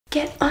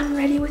get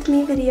unready with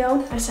me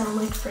video. I sound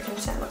like freaking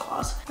Santa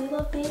Claus. We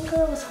love being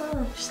girls,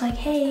 huh? Just like,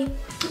 hey,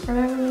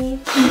 remember me?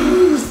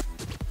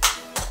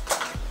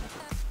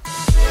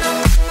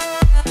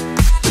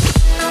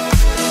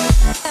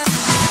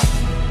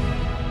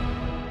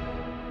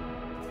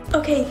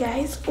 Okay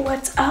guys,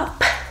 what's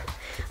up?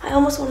 I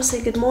almost want to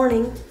say good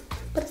morning,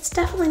 but it's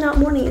definitely not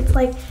morning. It's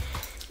like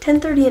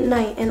 10:30 at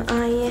night and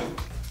I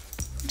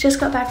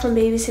just got back from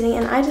babysitting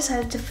and I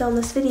decided to film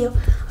this video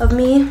of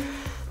me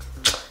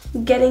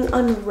getting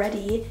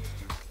unready,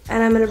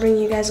 and I'm gonna bring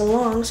you guys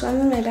along. So I'm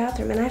in my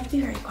bathroom and I have to be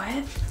very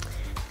quiet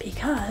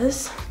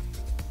because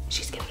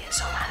she's gonna get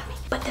so mad at me.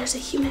 But there's a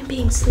human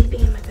being sleeping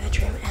in my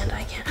bedroom and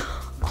I can't.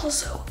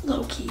 Also,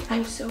 low-key,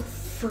 I'm so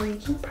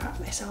freaking proud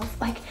of myself.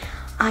 Like,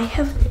 I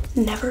have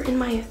never in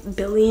my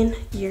billion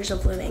years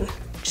of living,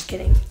 just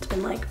kidding, it's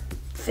been like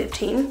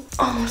 15,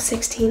 almost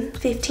 16,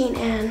 15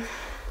 and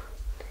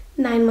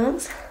 9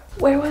 months.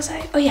 Where was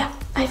I? Oh yeah,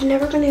 I've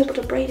never been able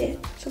to braid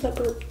it. So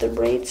the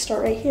braids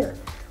start right here.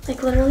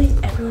 Like literally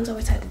everyone's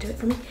always had to do it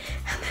for me.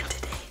 And then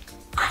today,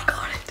 I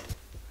got it.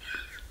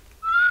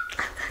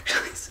 I'm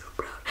actually so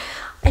proud.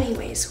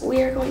 Anyways,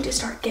 we are going to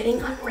start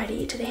getting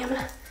unready. Today I'm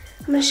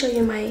gonna show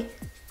you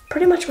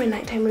pretty much my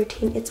nighttime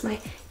routine. It's my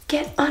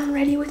get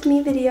unready with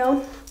me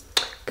video,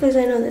 because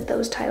I know that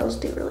those titles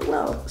do really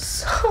well.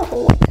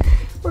 So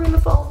we're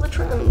gonna follow the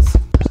trends.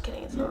 Just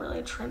kidding, it's not really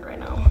a trend right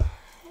now.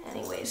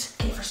 Anyways,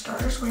 okay, for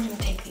starters, we're gonna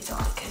take these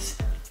off because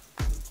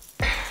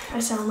I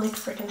sound like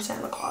freaking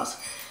Santa Claus.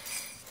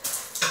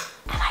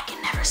 And I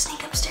can never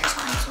sneak upstairs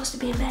when I'm supposed to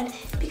be in bed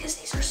because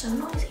these are so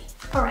noisy.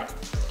 All right,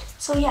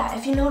 so yeah,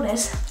 if you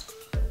notice,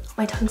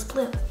 my tongue's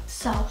blue.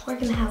 So we're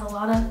gonna have a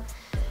lot of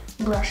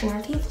brushing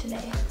our teeth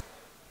today.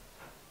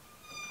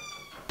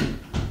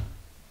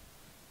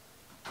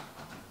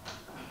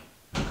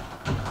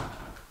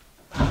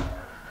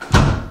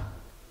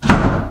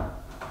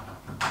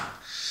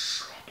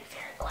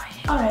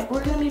 Alright,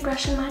 we're gonna be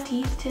brushing my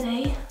teeth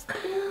today.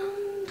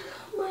 And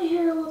my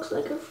hair looks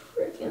like a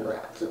freaking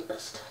rat's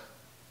nest.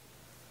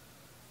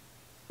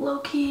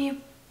 Low-key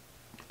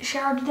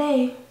showered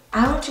today.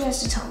 I want you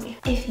guys to tell me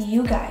if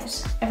you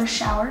guys ever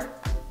shower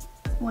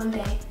one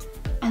day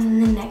and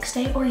then the next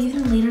day or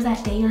even later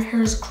that day your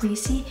hair is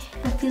greasy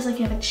and it feels like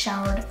you haven't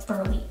showered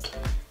for a week.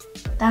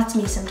 That's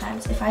me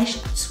sometimes. If I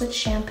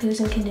switch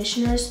shampoos and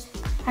conditioners,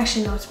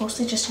 actually no, it's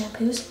mostly just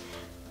shampoos,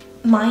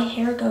 my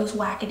hair goes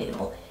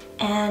wackadoodle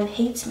and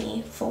hates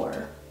me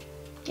for,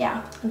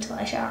 yeah, until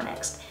I shower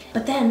next.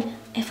 But then,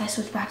 if I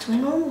switch back to my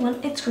normal one,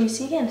 it's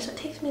greasy again, so it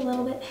takes me a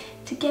little bit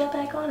to get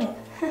back on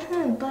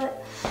it.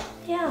 But,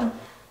 yeah,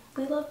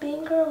 we love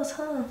being girls,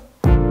 huh?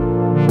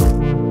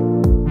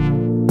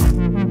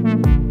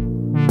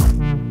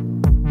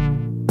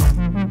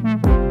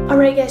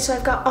 Alright guys, so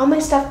I've got all my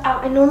stuff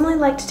out. I normally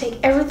like to take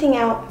everything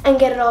out and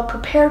get it all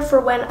prepared for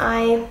when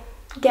I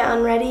get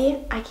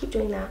unready. I keep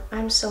doing that.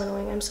 I'm so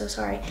annoying. I'm so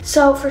sorry.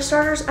 So for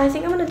starters, I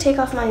think I'm gonna take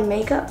off my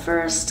makeup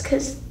first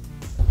because,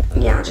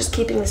 yeah, just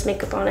keeping this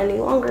makeup on any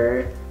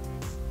longer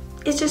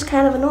is just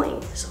kind of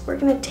annoying. So we're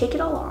gonna take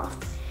it all off.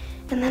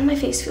 And then my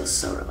face feels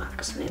so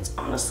relaxed. And it's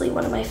honestly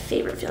one of my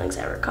favorite feelings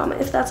ever. Comment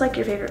if that's like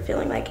your favorite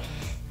feeling, like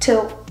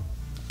to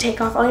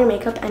take off all your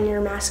makeup and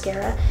your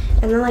mascara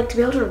and then like to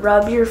be able to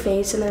rub your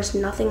face and there's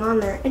nothing on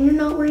there and you're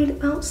not worried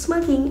about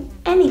smudging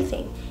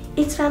anything.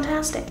 It's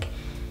fantastic.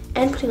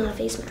 And putting on a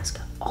face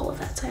mask. All of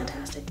that's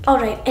fantastic. All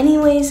right,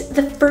 anyways,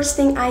 the first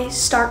thing I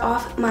start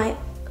off my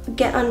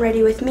get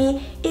unready with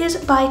me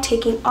is by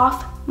taking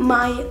off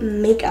my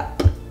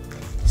makeup.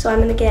 So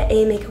I'm gonna get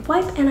a makeup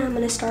wipe and I'm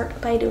gonna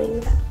start by doing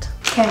that.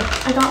 Okay,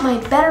 I got my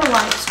Better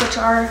Wipes, which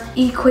are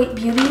Equate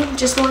Beauty,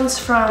 just ones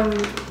from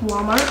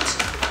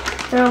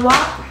Walmart. They're a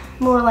lot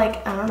more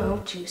like, I don't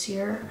know,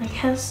 juicier, I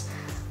guess.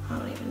 I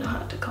don't even know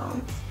how to call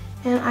them.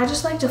 And I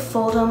just like to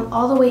fold them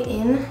all the way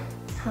in,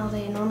 how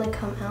they normally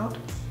come out.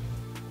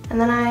 And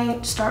then I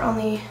start on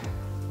the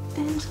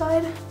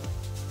inside.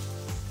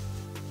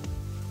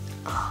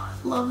 Oh,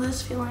 I love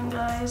this feeling,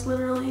 guys,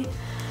 literally.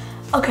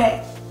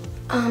 Okay,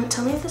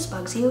 tell me if this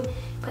bugs you,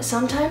 but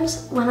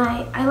sometimes when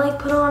I like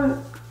put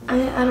on,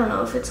 I don't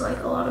know if it's like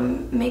a lot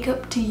of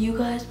makeup to you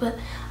guys, but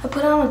I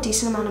put on a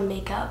decent amount of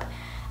makeup.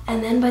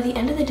 And then by the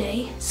end of the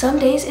day, some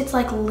days it's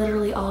like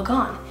literally all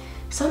gone.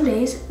 Some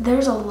days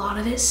there's a lot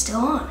of it still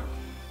on.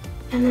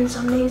 And then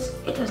some days,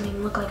 it doesn't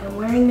even look like I'm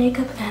wearing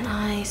makeup and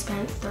I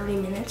spent 30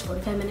 minutes,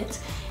 45 minutes,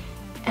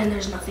 and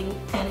there's nothing,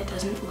 and it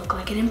doesn't look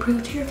like it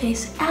improved your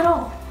face at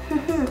all.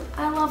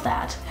 I love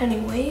that.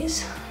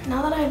 Anyways,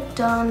 now that I've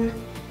done,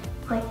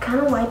 like,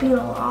 kind of wiping it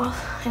all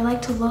off, I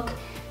like to look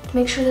to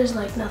make sure there's,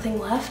 like, nothing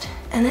left.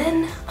 And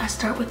then I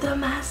start with the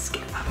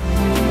mascara.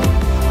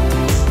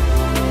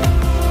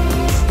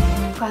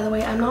 By the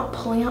way, I'm not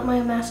pulling out my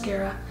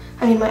mascara.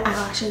 I mean, my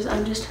eyelashes.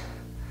 I'm just,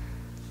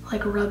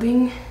 like,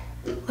 rubbing.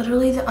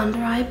 Literally the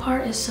under eye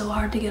part is so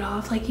hard to get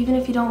off. Like even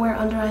if you don't wear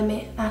under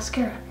eye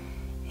mascara,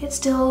 it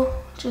still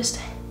just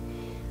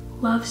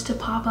loves to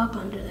pop up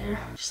under there.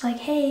 Just like,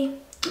 hey,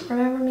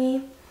 remember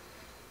me?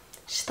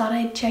 Just thought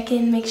I'd check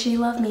in, make sure you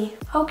love me.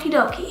 Okie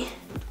dokie,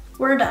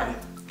 we're done.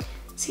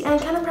 See, I'm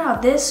kind of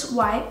proud. This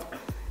white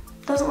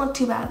doesn't look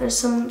too bad. There's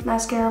some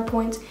mascara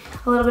points,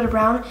 a little bit of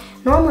brown.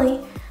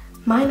 Normally,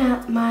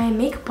 my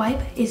makeup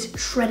wipe is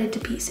shredded to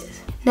pieces.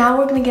 Now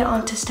we're gonna get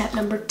on to step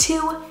number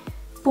 2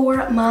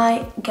 for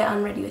my get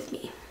unready with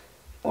me,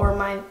 or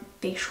my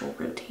facial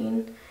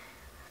routine,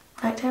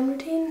 nighttime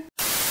routine.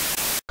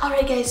 All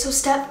right guys, so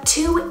step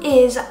 2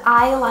 is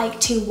I like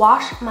to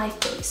wash my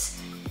face.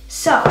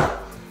 So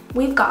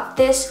we've got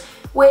this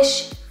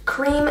Wish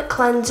Cream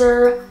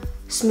Cleanser,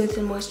 Smooth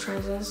and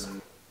Moisturizes.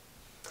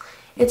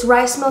 It's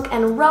rice milk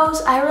and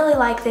rose. I really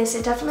like this.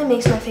 It definitely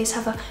makes my face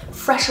have a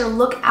fresher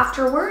look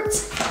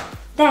afterwards.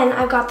 Then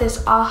I've got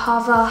this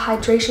Ahava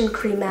Hydration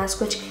Cream Mask,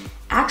 which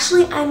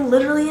actually I'm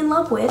literally in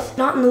love with.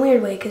 Not in the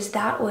weird way, because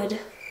that would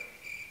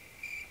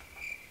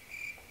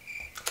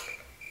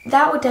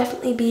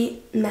definitely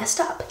be messed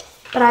up.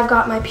 But I've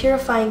got my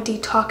Purifying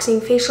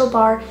Detoxing Facial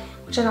Bar,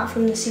 which I got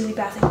from the Seaweed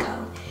Bath & Co.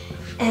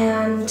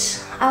 And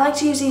I like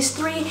to use these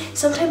 3.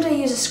 Sometimes I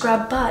use a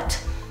scrub, but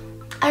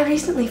I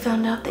recently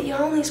found out that you're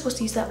only supposed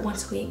to use that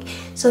once a week.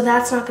 So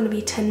that's not gonna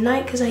be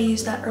tonight because I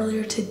used that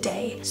earlier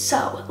today.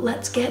 So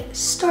let's get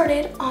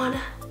started on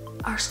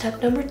our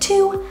step number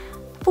 2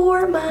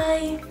 for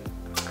my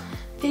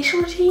facial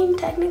routine,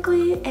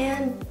 technically,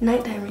 and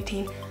nighttime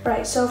routine. All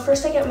right, so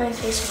first I get my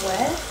face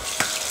wet.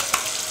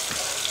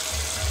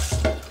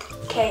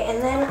 Okay,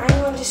 and then I'm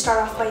going to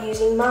start off by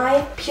using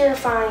my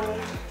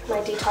my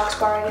detox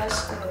bar, I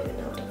guess. I don't even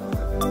know what to call it.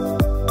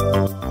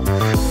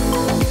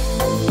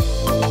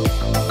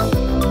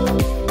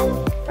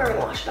 We're gonna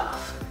wash it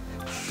off.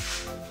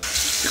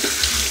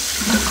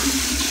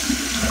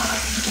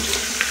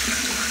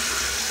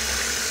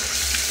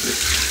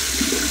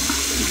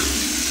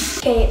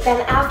 Okay, then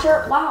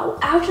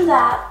after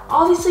that,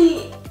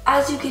 obviously,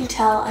 as you can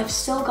tell, I've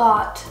still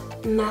got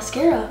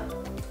mascara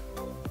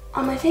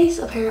on my face,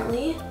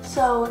 apparently.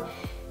 So,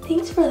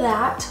 thanks for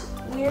that.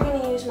 We're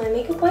gonna use my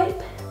makeup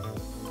wipe.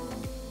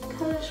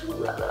 Kind of just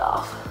rub it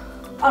off.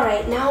 All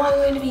right, now I'm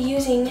going to be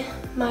using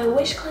my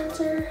Wish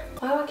Cleanser.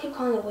 Why do I keep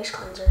calling it a Wish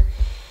Cleanser?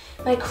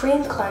 My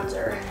cream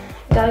cleanser.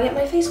 Gotta get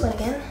my face wet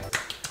again.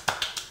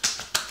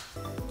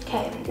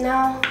 Okay,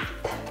 now,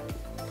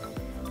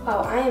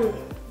 wow, I am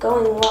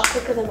going a lot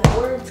quicker than my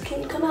words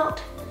can come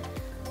out.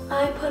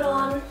 I put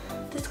on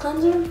this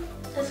cleanser,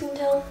 as you can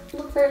tell,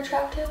 look very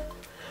attractive.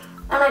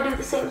 And I do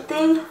the same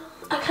thing.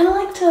 I kind of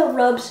like to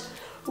rub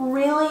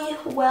really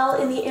well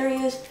in the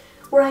areas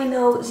where I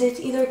know zits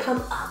either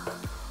come up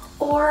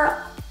or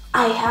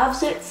I have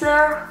zits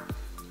there.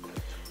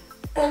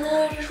 And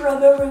then I just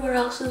rub everywhere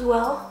else as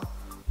well.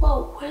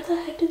 Whoa, where the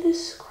heck did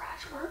this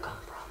scratch mark come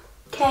from?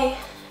 Okay,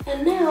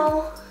 and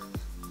now,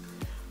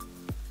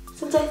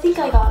 since I think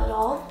I got it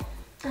all,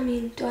 I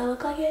mean, do I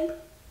look like it?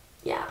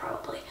 Yeah,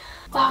 probably.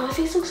 Wow, my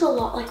face looks a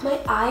lot, like my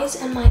eyes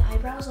and my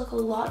eyebrows look a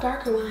lot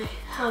darker when I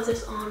have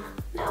this on.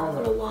 Now I'm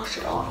gonna wash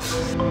it off.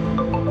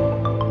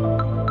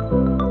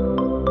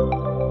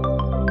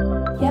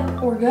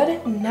 Yep, we're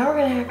good. Now we're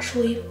gonna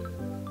actually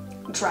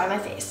dry my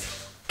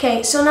face.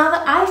 Okay, so now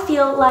that I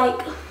feel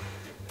like,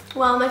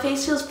 well, my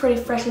face feels pretty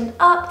freshened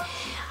up,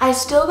 I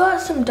still got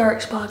some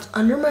dark spots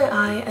under my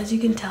eye, as you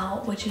can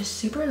tell, which is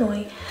super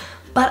annoying.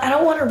 But I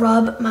don't want to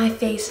rub my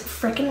face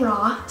frickin'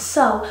 raw,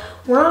 so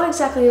we're not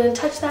exactly going to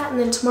touch that, and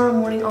then tomorrow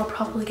morning I'll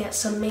probably get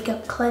some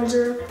makeup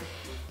cleanser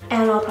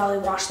and I'll probably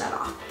wash that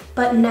off.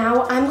 But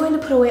now I'm going to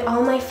put away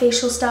all my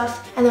facial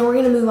stuff, and then we're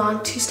going to move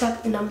on to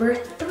step number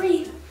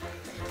 3.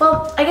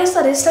 Well, I guess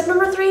that is step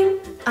number 3.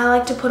 I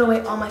like to put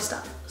away all my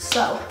stuff.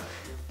 So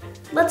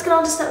let's get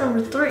on to step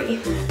number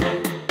 3.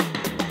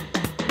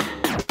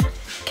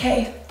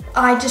 Okay,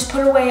 I just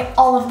put away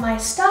all of my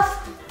stuff.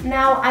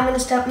 Now I'm gonna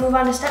move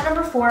on to step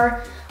number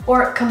 4,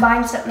 or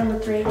combine step number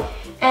 3.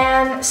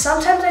 And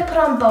sometimes I put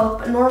on both,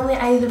 but normally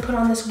I either put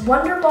on this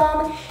Wonder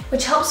Balm,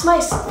 which helps my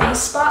face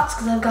spots,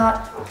 because I've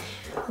got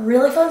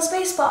really fun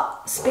face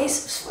spots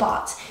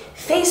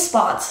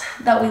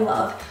that we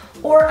love.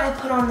 Or I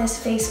put on this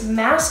face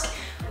mask,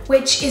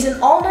 which is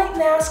an all-night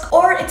mask,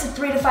 or it's a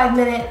 3 to 5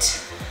 minute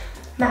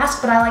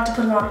mask, but I like to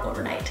put it on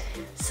overnight.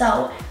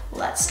 So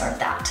let's start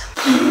that.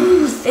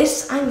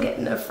 I'm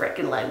getting a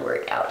freaking leg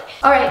workout.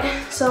 All right,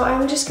 so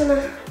I'm just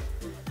gonna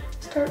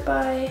start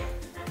by,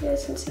 you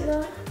guys can see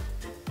that?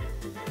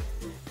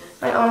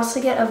 I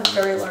honestly get a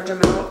very large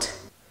amount.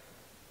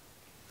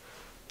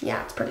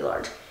 Yeah, it's pretty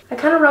large. I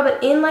kind of rub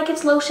it in like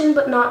it's lotion,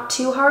 but not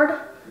too hard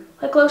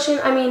like lotion.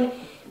 I mean,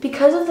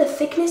 because of the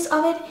thickness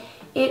of it,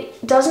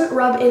 it doesn't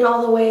rub in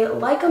all the way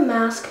like a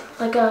mask,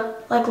 like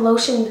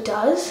lotion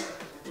does,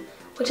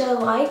 which I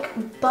like,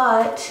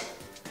 but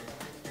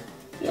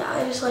yeah,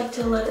 I just like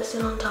to let it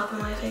sit on top of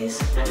my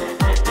face.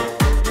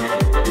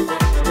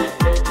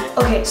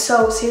 Okay,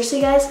 so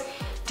seriously guys,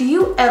 do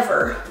you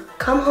ever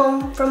come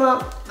home from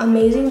an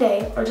amazing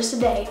day, or just a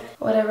day,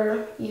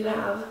 whatever you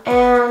have,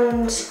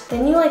 and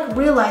then you like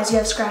realize you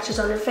have scratches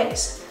on your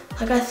face?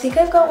 Like, I think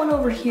I've got one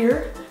over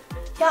here.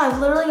 Yeah, I've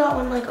literally got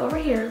one like over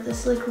here,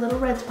 this like little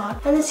red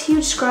spot, and this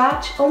huge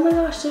scratch. Oh my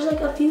gosh, there's like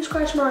a few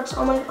scratch marks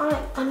on my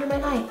eye, under my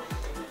eye.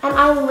 And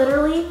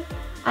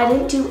I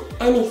didn't do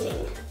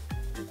anything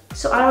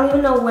so I don't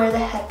even know where the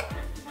heck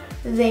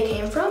they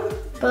came from,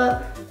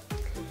 but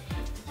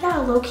yeah,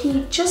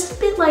 low-key, just a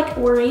bit like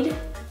worried,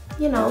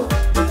 you know.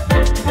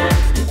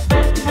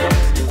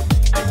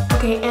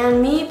 Okay,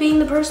 and me being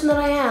the person that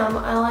I am,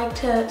 I like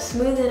to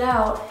smooth it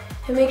out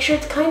and make sure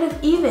it's kind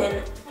of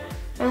even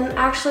and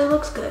actually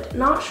looks good.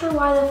 Not sure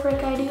why the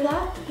frick I do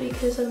that,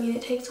 because I mean,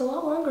 it takes a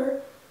lot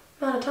longer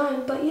amount of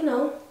time, but you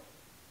know,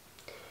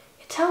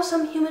 it's how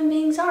some human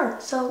beings are,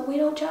 so we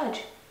don't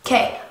judge.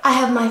 Okay, I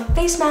have my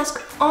face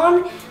mask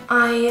on.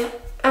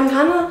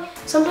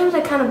 Sometimes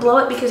I kind of blow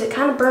it because it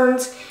kind of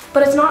burns,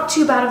 but it's not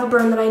too bad of a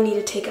burn that I need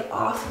to take it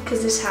off,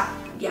 because this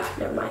yeah,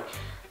 never mind.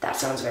 That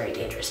sounds very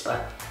dangerous,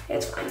 but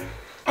it's fine.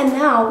 And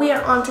now we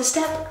are on to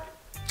step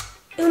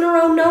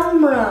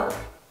numero.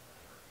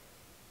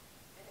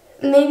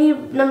 Maybe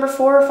number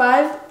 4 or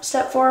 5,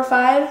 step 4 or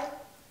 5,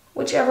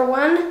 whichever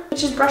one,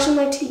 which is brushing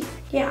my teeth.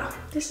 Yeah,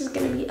 this is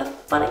gonna be a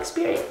fun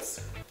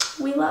experience.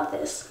 We love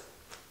this.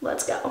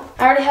 Let's go.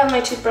 I already have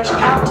my toothbrush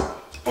out,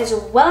 as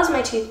well as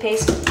my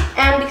toothpaste,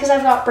 and because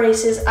I've got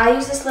braces, I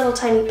use this little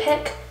tiny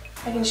pick.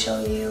 I can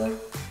show you.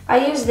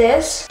 I use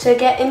this to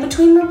get in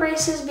between the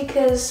braces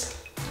because,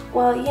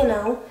 well, you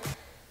know,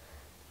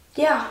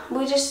 yeah,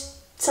 we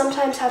just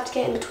sometimes have to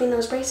get in between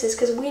those braces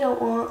because we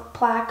don't want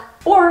plaque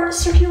or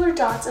circular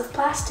dots of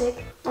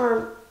plastic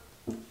or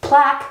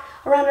plaque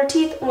around our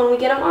teeth when we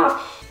get them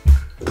off.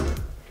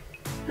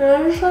 And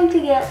I just like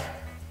to get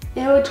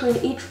in between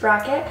each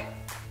bracket,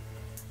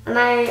 and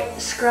I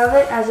scrub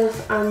it as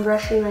if I'm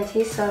brushing my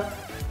teeth, so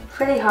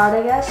pretty hard,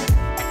 I guess.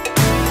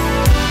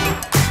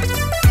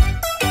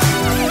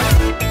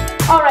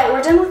 All right,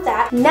 we're done with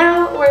that.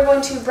 Now we're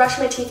going to brush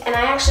my teeth, and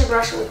I actually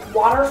brush it with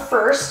water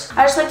first.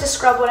 I just like to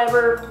scrub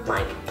whatever,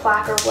 like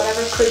plaque or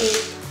whatever could be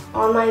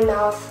on my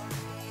mouth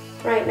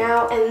right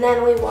now, and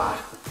then we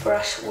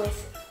brush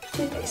with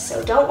toothpaste.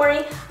 So don't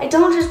worry, I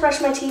don't just brush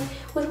my teeth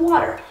with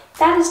water.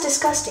 That is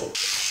disgusting.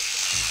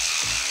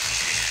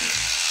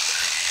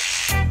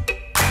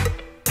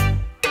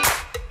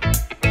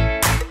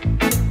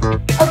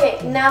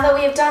 Okay, now that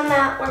we have done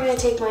that, we're gonna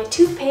take my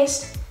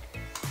toothpaste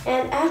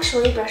and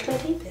actually brush my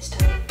teeth this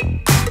time.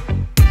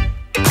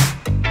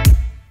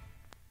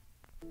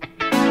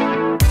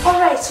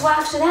 Alright, so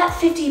after that,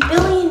 50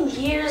 billion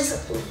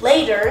years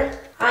later,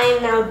 I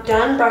am now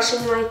done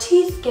brushing my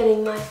teeth,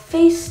 getting my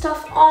face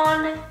stuff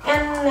on,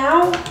 and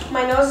now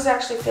my nose is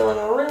actually feeling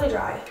really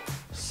dry.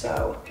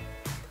 So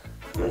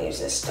I'm gonna use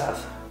this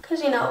stuff,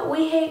 because you know,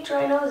 we hate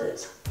dry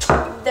noses.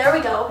 There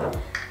we go.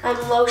 I'm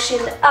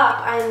lotioned up,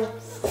 I'm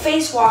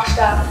face washed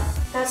up.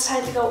 Now it's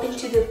time to go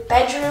into the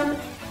bedroom,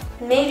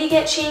 maybe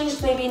get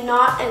changed, maybe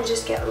not, and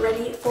just get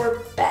ready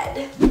for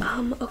bed.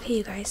 Okay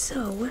you guys,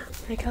 so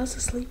my gal's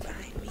asleep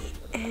behind me,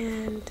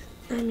 and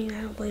I mean,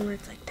 I don't blame her,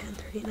 it's like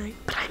 10:30 at night,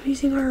 but I'm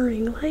using our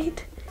ring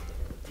light,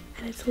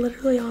 and it's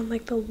literally on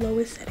like the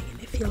lowest setting,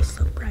 and it feels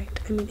so bright.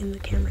 I mean, in the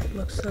camera, it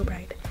looks so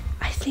bright.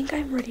 I think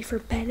I'm ready for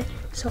bed,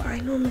 so I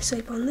normally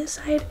sleep on this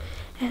side,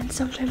 and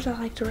sometimes I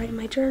like to write in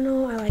my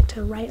journal. I like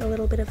to write a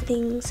little bit of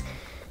things.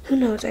 Who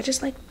knows, I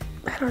just like,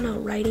 I don't know,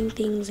 writing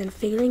things and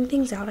figuring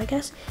things out, I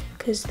guess,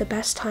 because the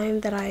best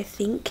time that I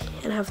think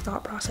and have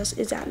thought process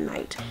is at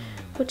night,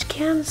 which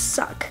can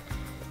suck.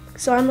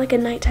 So I'm like a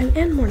nighttime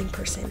and morning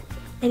person.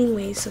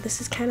 Anyways, so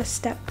this is kind of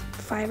step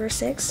 5 or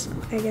 6,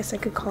 I guess I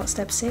could call it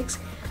step 6,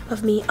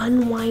 of me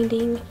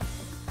unwinding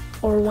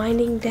or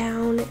winding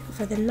down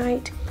for the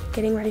night,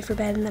 getting ready for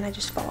bed, and then I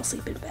just fall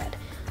asleep in bed.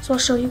 So I'll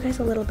show you guys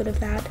a little bit of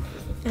that,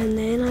 and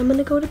then I'm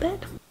gonna go to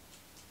bed.